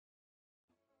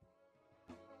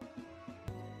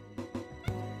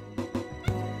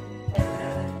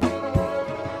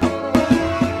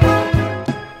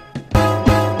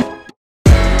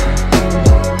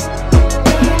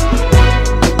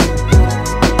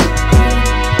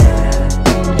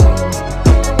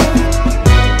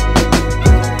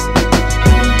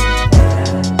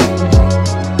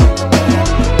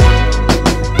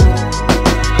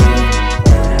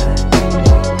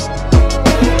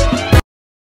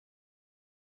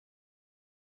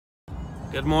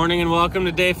Good morning and welcome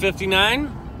to day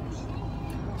 59.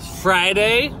 It's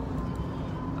Friday.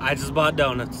 I just bought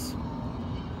donuts.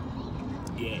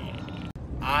 Yeah.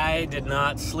 I did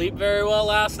not sleep very well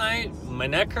last night. My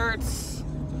neck hurts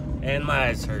and my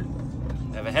eyes hurt.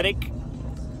 I have a headache.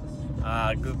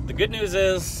 The good news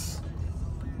is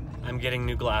I'm getting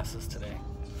new glasses today.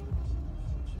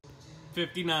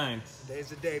 59. Today's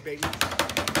the day, baby.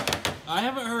 I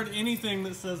haven't heard anything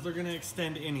that says they're gonna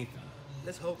extend anything.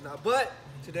 Let's hope not. But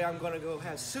today I'm gonna go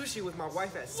have sushi with my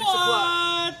wife at 6 What?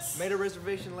 o'clock. Made a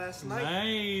reservation last night.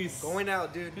 Nice. Going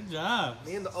out, dude. Good job.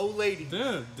 Me and the old lady.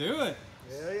 Dude, do it.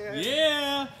 Yeah.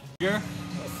 Yeah. You're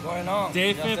What's going on?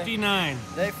 day 59.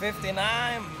 Day 59,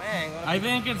 man. I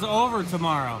think it's over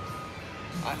tomorrow.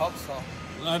 I hope so.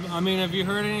 I mean, have you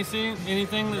heard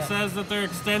anything that says that they're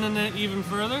extending it even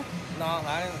further? No,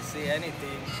 I didn't see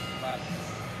anything, but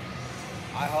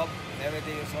I hope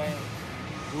everything is going.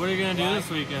 What are you gonna do Right. this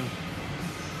weekend?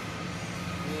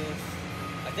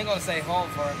 I think I'll stay home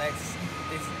for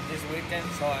this weekend.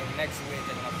 So next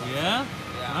weekend. Yeah?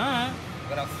 Yeah. All right.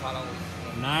 Gonna follow.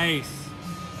 Nice.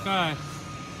 Okay.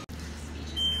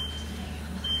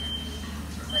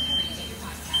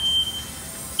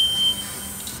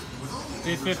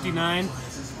 Day 59.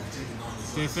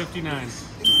 Day 59.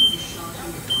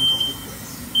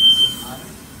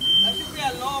 That should be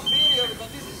a long video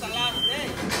because this is the last day.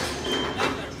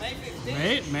 Remember, May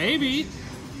 15th. Maybe.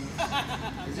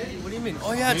 What do you mean?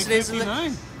 Oh yeah, Day today's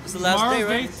 59. it's the last day,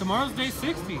 right? Tomorrow's day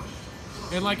 60.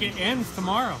 And like it ends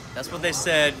tomorrow. That's what they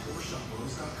said.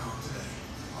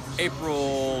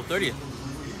 April 30th.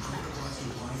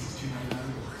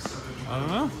 I don't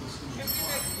know.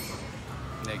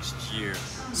 Next year.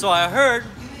 So I heard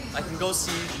I can go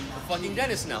see the fucking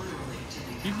dentist now.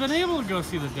 You've been able to go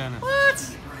see the dentist.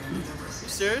 What? You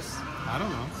serious? I don't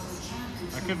know.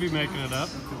 I could be making it up.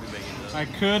 Could be making it up. I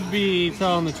could be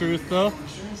telling the truth though.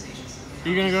 Are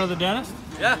you gonna go to the dentist?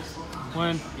 Yeah.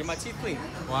 When? Get my teeth clean.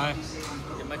 Why?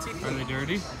 Get my teeth Are clean. they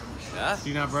dirty? Yeah. Do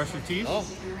you not brush your teeth? Oh.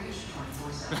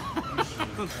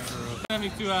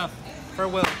 72F.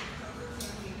 Farewell.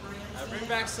 Bring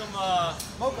back some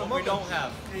what we don't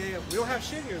have. Yeah. We don't have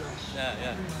shit here though.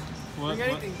 Yeah. What, Bring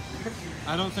anything.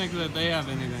 I don't think that they have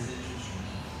anything.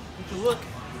 You can look.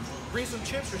 Bring some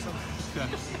chips or something.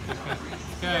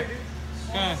 Okay.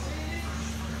 Okay.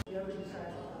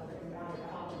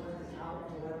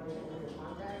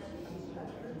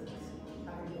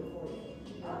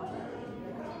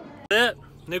 It.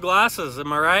 New glasses,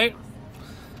 am I right?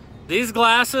 These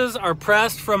glasses are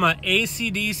pressed from an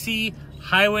AC/DC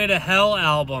Highway to Hell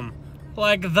album.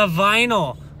 Like the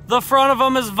vinyl. The front of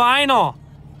them is vinyl.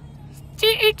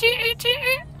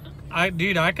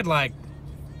 Dude, I could like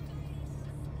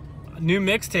a new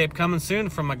mixtape coming soon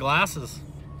from my glasses.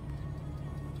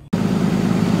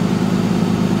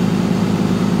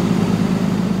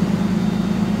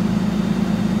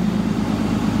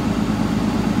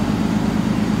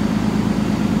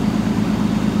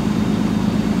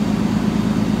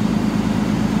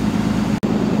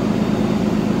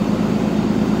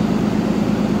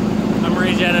 I'm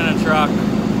regenning a truck.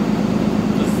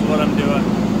 This is what I'm doing.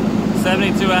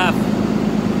 72F.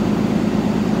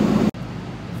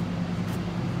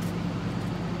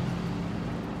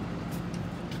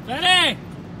 Betty!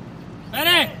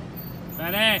 Betty!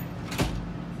 Betty!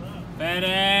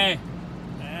 Betty!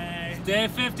 Hey. It's day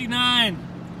 59.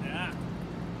 Yeah.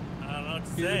 I don't know what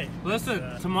to say.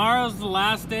 Listen, tomorrow's the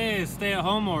last day of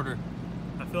stay-at-home order.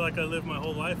 I feel like I lived my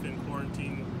whole life in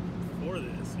quarantine before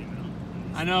this, you know.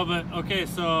 I know, but okay,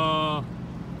 so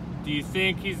do you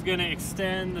think he's gonna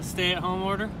extend the stay-at-home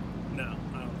order? No,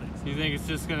 I don't think so. Do you think it's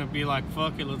just gonna be like,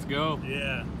 fuck it, let's go?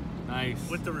 Yeah. Nice.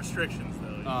 With the restrictions, though.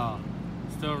 you Oh, know.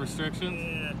 still restrictions?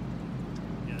 Yeah.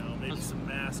 You know, maybe That's- some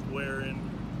mask wearing.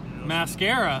 You know,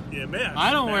 Mascara? Yeah, mask.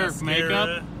 I don't wear Mascara,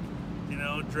 makeup. You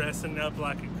know, dressing up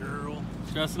like a girl.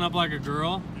 Dressing up like a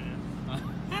girl? Yeah.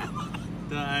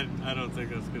 I don't think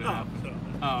that's gonna Oh, happen. no.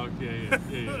 Oh, okay,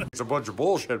 yeah. It's a bunch of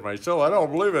bullshit myself. I don't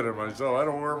believe it in myself. I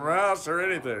don't wear masks or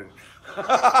anything.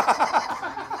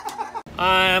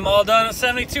 I'm all done at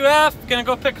 72F. Gonna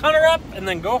go pick Hunter up and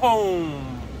then go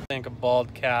home. Think of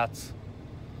bald cats.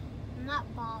 Not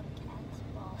bald cats,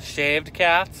 bald. Shaved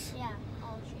cats? Yeah,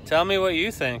 all shaved. Tell me what you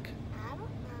think. I don't know.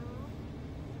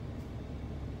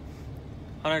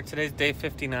 Hunter, today's day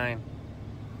 59.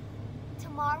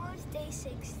 Tomorrow's day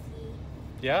 60.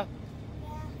 Yeah? Yeah,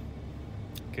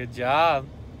 Good job.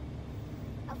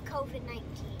 of COVID-19.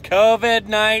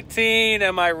 COVID-19,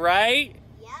 am I right?